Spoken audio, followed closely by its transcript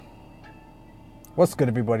What's good,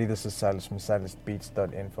 everybody? This is Silas from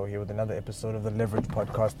SilasBeats.info here with another episode of the Leverage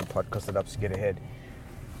Podcast, the podcast that helps you get ahead.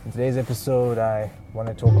 In today's episode, I want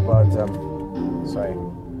to talk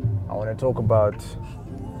about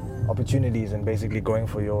opportunities and basically going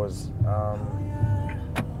for yours.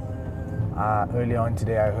 Earlier on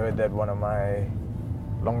today, I heard that one of my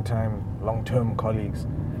long-term colleagues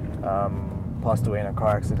passed away in a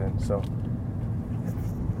car accident. So,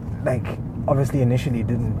 obviously initially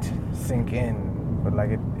didn't sink in, but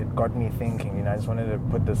it got me thinking. I just wanted to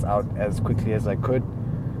put this out as quickly as I could,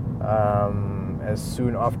 as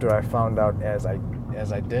soon after I found out as I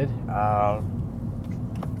did,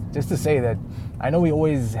 just to say that I know we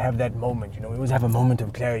always have that moment. We always have a moment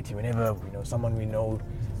of clarity whenever someone we know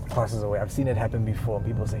passes away. I've seen it happen before.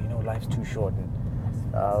 People say life's too short, and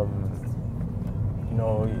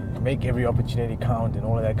make every opportunity count and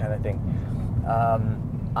all of that kind of thing.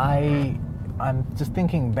 I'm just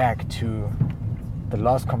thinking back to the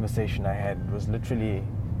last conversation I had. It was literally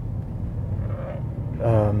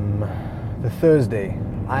the Thursday.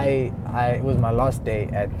 It was my last day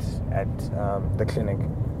at the clinic,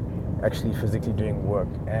 actually physically doing work,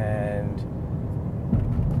 and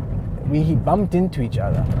we bumped into each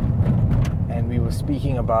other, and we were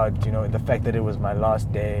speaking about the fact that it was my last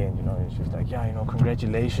day, and it's just like,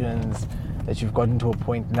 congratulations that you've gotten to a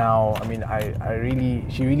point now. I mean,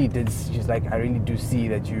 she really did. She's like, I really do see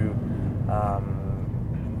that you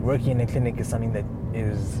working in a clinic is something that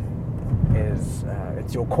is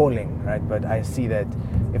it's your calling, right? But I see that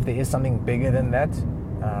if there is something bigger than that,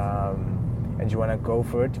 and you want to go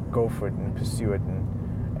for it and pursue it,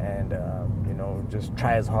 and just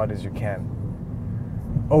try as hard as you can.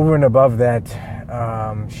 Over and above that,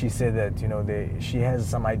 she said that she has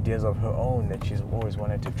some ideas of her own that she's always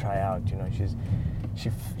wanted to try out.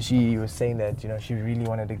 She was saying that she really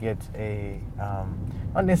wanted to get a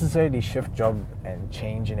not necessarily shift job and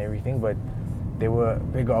change and everything, but there were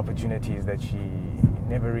bigger opportunities that she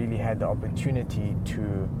never really had the opportunity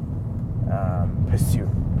to pursue.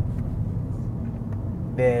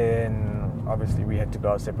 Then obviously we had to go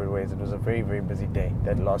our separate ways. It was a very, very busy day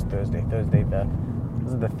that last Thursday, the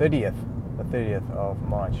 30th of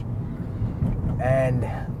March. And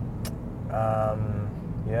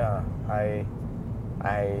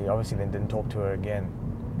I obviously then didn't talk to her again.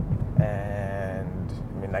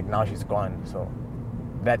 And now she's gone, so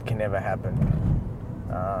that can never happen.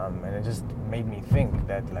 And it just made me think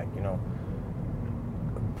that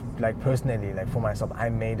personally, for myself, I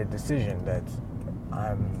made a decision that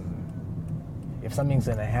if something's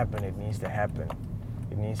gonna happen, it needs to happen.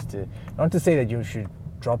 It needs to, not to say that you should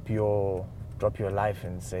drop your life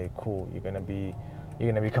and say, cool, you're gonna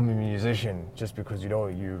become a musician just because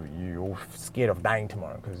you're scared of dying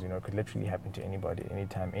tomorrow, because it could literally happen to anybody,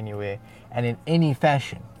 anytime, anywhere, and in any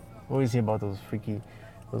fashion. We always hear about those freaky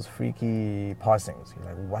passings. You're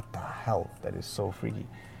like, what the hell? That is so freaky.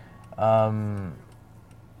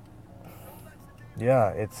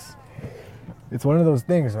 It's one of those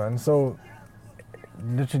things, man. So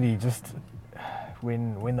literally, just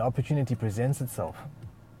when the opportunity presents itself,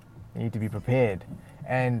 you need to be prepared.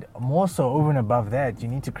 And more so, over and above that, you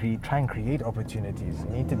need to try and create opportunities.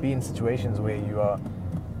 You need to be in situations where you are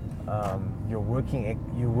you're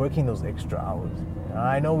working those extra hours.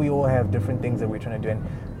 I know we all have different things that we're trying to do,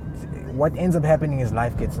 and what ends up happening is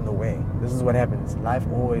life gets in the way. This is what happens. Life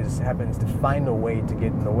always happens to find a way to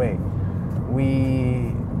get in the way.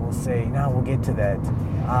 We will say, we'll get to that.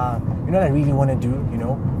 What I really want to do,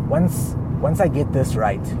 once I get this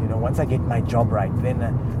right, once I get my job right, then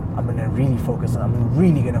I'm really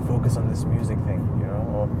going to focus on this music thing,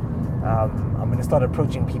 or I'm going to start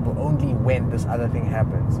approaching people only when this other thing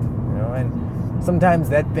happens, and sometimes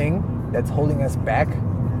that thing that's holding us back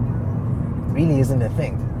really isn't a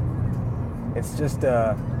thing. It's just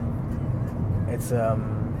it's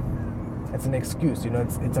an excuse,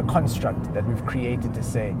 it's a construct that we've created to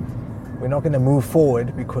say we're not going to move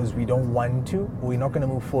forward because we don't want to, or we're not going to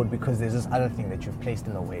move forward because there's this other thing that you've placed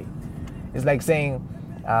in the way. It's like saying,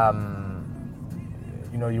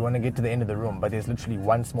 you want to get to the end of the room, but there's literally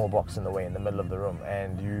one small box in the way in the middle of the room,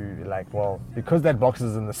 and you're like, well, because that box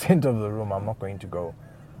is in the center of the room, I'm not going to go.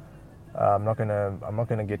 I'm not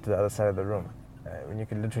gonna get to the other side of the room. When you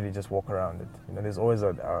can literally just walk around it. There's always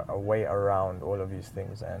a way around all of these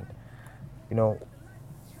things, and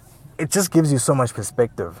it just gives you so much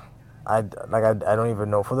perspective. I don't even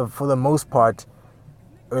know. For the most part,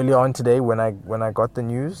 earlier on today when I got the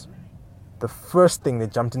news, the first thing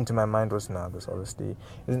that jumped into my mind was, this obviously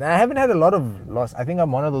isn't. I haven't had a lot of loss. I think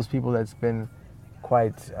I'm one of those people that's been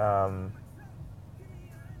quite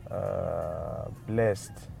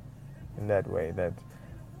blessed in that way,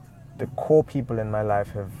 that the core people in my life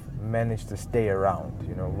have managed to stay around,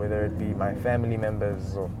 whether it be my family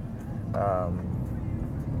members or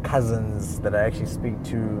cousins that I actually speak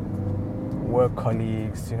to, work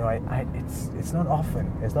colleagues. It's not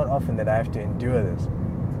often. It's not often that I have to endure this.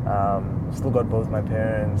 Still got both my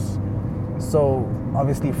parents. So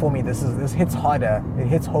obviously for me, this hits harder. It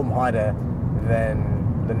hits home harder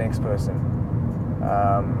than the next person,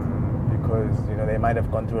 because they might have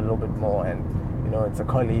gone through a little bit more, and it's a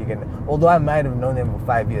colleague. And although I might have known them for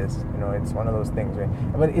 5 years, it's one of those things, right?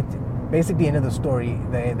 But it basically, end of the story.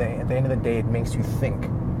 At the end of the day, it makes you think,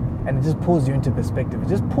 and it just pulls you into perspective. It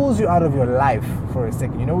just pulls you out of your life for a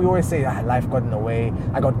second. We always say, life got in the way.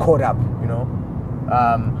 I got caught up.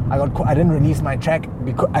 I didn't release my track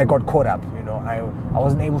because I got caught up. I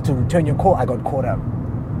wasn't able to return your call. I got caught up.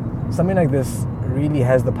 Something like this really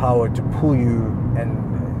has the power to pull you and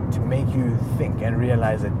to make you think and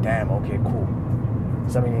realize that, damn, okay, cool,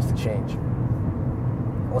 something needs to change,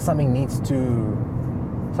 or something needs to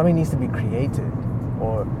be created,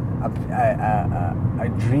 or a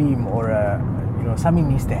dream, or something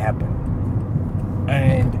needs to happen.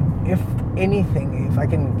 And if anything, if I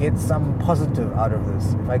can get some positive out of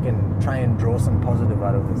this, if I can try and draw some positive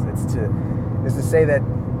out of this, it's to say that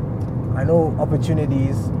I know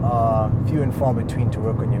opportunities are few and far between to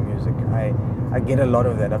work on your music. I get a lot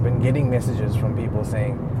of that. I've been getting messages from people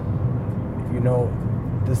saying,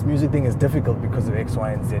 this music thing is difficult because of X,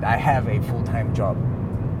 Y, and Z. I have a full-time job,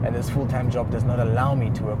 and this full-time job does not allow me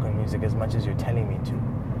to work on music as much as you're telling me to.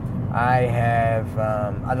 I have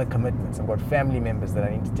other commitments. I've got family members that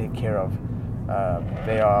I need to take care of.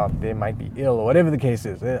 They might be ill, or whatever the case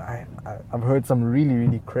is. I've heard some really,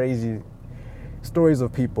 really crazy stories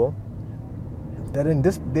of people that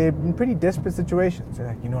they're in pretty desperate situations. They're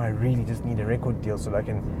like, I really just need a record deal so that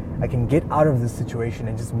I can get out of this situation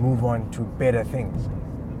and just move on to better things.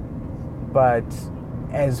 But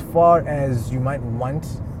as far as you might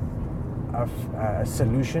want a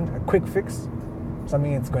solution, a quick fix,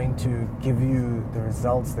 something that's going to give you the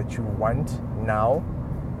results that you want now,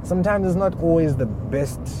 sometimes it's not always the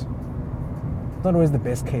best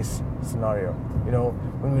case scenario.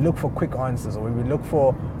 When we look for quick answers, or when we look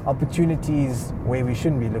for opportunities where we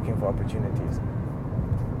shouldn't be looking for opportunities.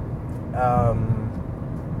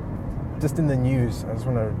 Just in the news, I just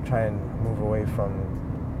want to try and move away from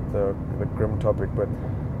the grim topic, but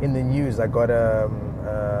in the news I got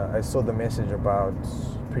I saw the message about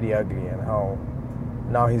Pretty Ugly and how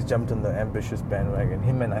now he's jumped on the Ambitious bandwagon.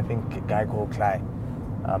 Him and I think a guy called Cly,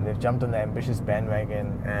 they've jumped on the Ambitious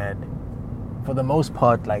bandwagon, and for the most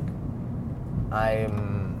part, like, I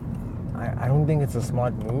don't think it's a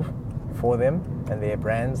smart move for them and their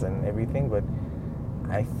brands and everything, but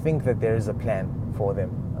I think that there is a plan for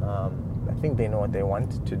them. I think they know what they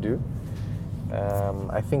want to do.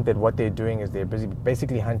 I think that what they're doing is they're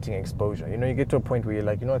basically hunting exposure. You get to a point where you're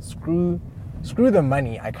like, what, screw the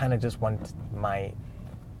money. I kind of just want my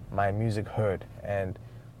music heard. And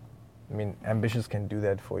I mean, Ambitious can do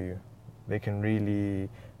that for you. They can really,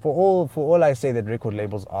 for all I say that record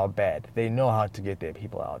labels are bad, they know how to get their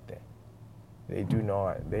people out there.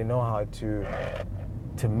 They know how to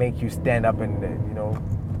make you stand up and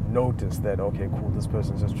notice that, okay, cool, this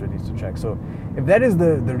person's just released a track. So if that is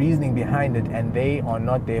the reasoning behind it, and they are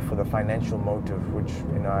not there for the financial motive, which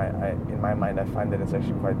I in my mind I find that it's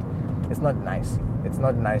actually it's not nice. It's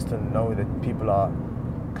not nice to know that people are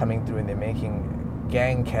coming through and they're making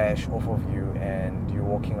gang cash off of you, and you're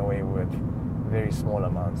walking away with very small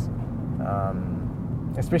amounts.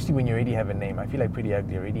 Especially when you already have a name. I feel like Pretty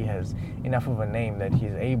Ugly already has enough of a name that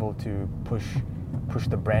he's able to push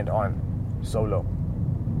the brand on solo.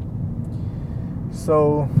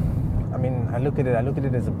 So, I mean, I look at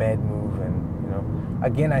it as a bad move, and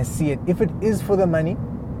again, I see it. If it is for the money,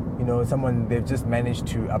 they've just managed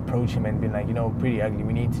to approach him and been like, Pretty Ugly,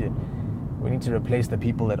 we need to replace the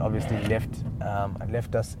people that obviously left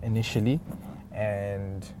us initially,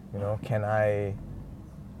 and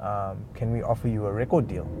can we offer you a record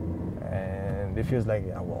deal? And if he was like,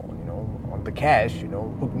 on the cash,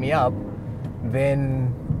 hook me up,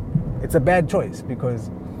 then it's a bad choice, because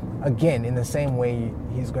again, in the same way,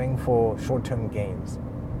 he's going for short-term gains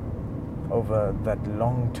over that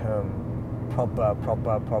long-term proper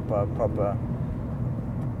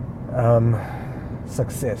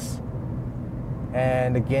success.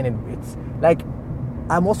 And again, it's like,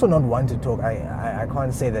 I'm also not one to talk. I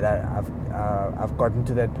can't say that I've gotten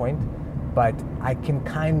to that point, but I can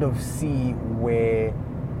kind of see where,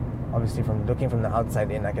 obviously, from looking from the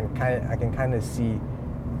outside in, I can kind of see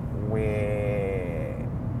where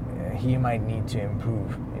he might need to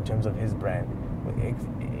improve in terms of his brand.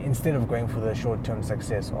 instead of going for the short-term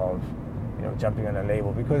success of, jumping on a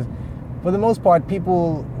label. Because for the most part,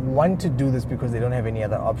 people want to do this because they don't have any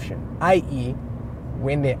other option. I.e.,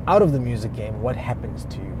 when they're out of the music game, what happens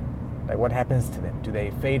to you? Like, what happens to them? Do they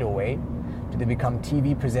fade away? Do they become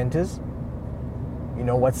TV presenters?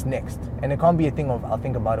 What's next? And it can't be a thing of, I'll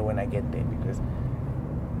think about it when I get there, because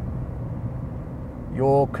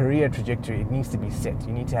your career trajectory, it needs to be set.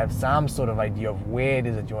 You need to have some sort of idea of where it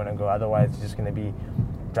is that you want to go. Otherwise, you're just going to be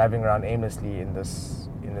driving around aimlessly in this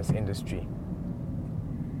industry.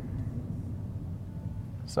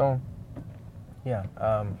 So, yeah.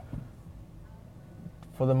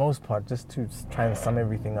 For the most part, just to try and sum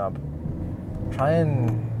everything up, try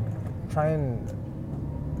and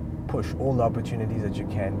push all the opportunities that you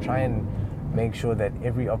can. Try and make sure that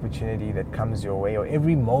every opportunity that comes your way, or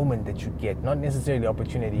every moment that you get, not necessarily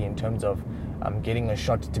opportunity in terms of getting a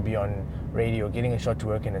shot to be on radio, getting a shot to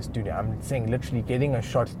work in a studio. I'm saying literally getting a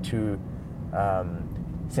shot to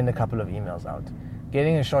send a couple of emails out,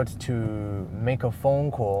 getting a shot to make a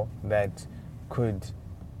phone call that could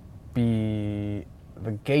be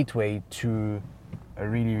the gateway to a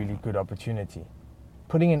really, really good opportunity.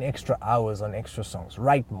 Putting in extra hours on extra songs,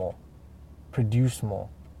 write more, produce more,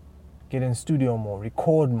 get in studio more,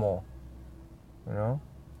 record more,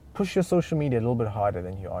 push your social media a little bit harder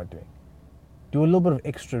than you are doing. Do a little bit of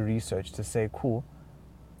extra research to say, cool,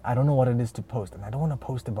 I don't know what it is to post, and I don't want to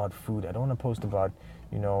post about food, I don't want to post about,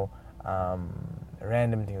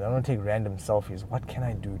 random things, I don't want to take random selfies. What can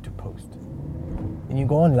I do to post? And you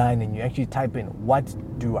go online and you actually type in, what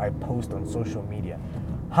do I post on social media?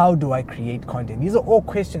 How do I create content? These are all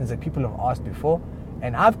questions that people have asked before,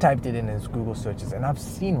 and I've typed it in as Google searches, and I've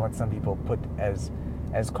seen what some people put as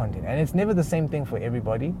content. And it's never the same thing for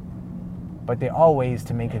everybody, but there are ways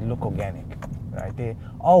to make it look organic, right? There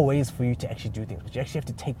are ways for you to actually do things, but you actually have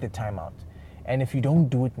to take the time out. And if you don't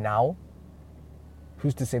do it now,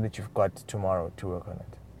 who's to say that you've got tomorrow to work on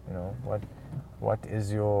it? What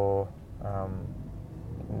is your...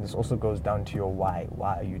 and this also goes down to your why.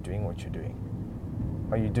 Why are you doing what you're doing?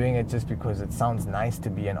 Are you doing it just because it sounds nice to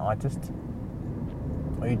be an artist?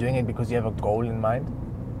 Are you doing it because you have a goal in mind?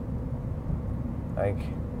 Like,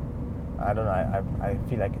 I don't know, I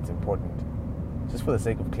feel like it's important. Just for the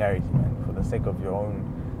sake of clarity, man. For the sake of your own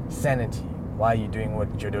sanity. Why are you doing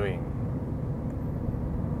what you're doing?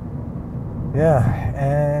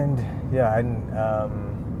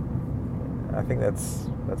 I think that's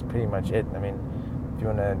pretty much it. I mean, if you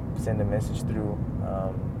want to send a message through,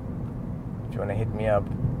 if you want to hit me up,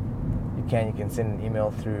 you can send an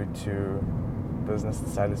email through to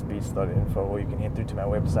business@silasbeats.info, or you can head through to my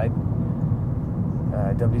website,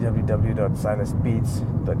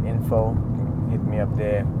 www.silasbeats.info. Hit me up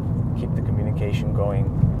there, keep the communication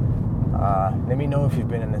going. Let me know if you've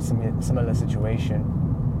been in a similar situation,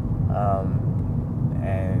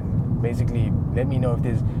 and basically let me know if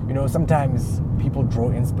there's, sometimes people draw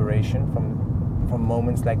inspiration from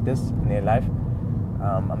moments like this in their life.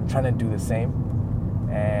 I'm trying to do the same,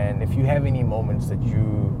 and if you have any moments that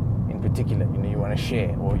you in particular you want to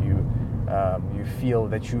share, or you feel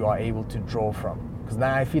that you are able to draw from, because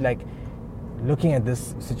now I feel like looking at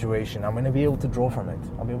this situation, I'm going to be able to draw from it.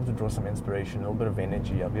 I'll be able to draw some inspiration, a little bit of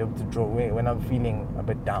energy. I'll be able to draw when I'm feeling a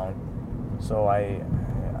bit down. So I'm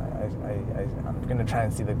going to try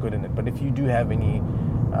and see the good in it. But if you do have any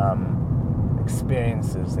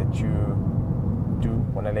experiences that you do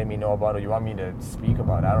want to let me know about, or you want me to speak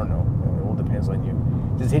about, I don't know. It all depends on you.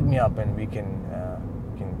 Just hit me up and we can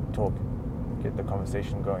talk, get the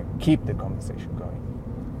conversation going, keep the conversation going.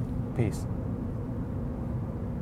 Peace.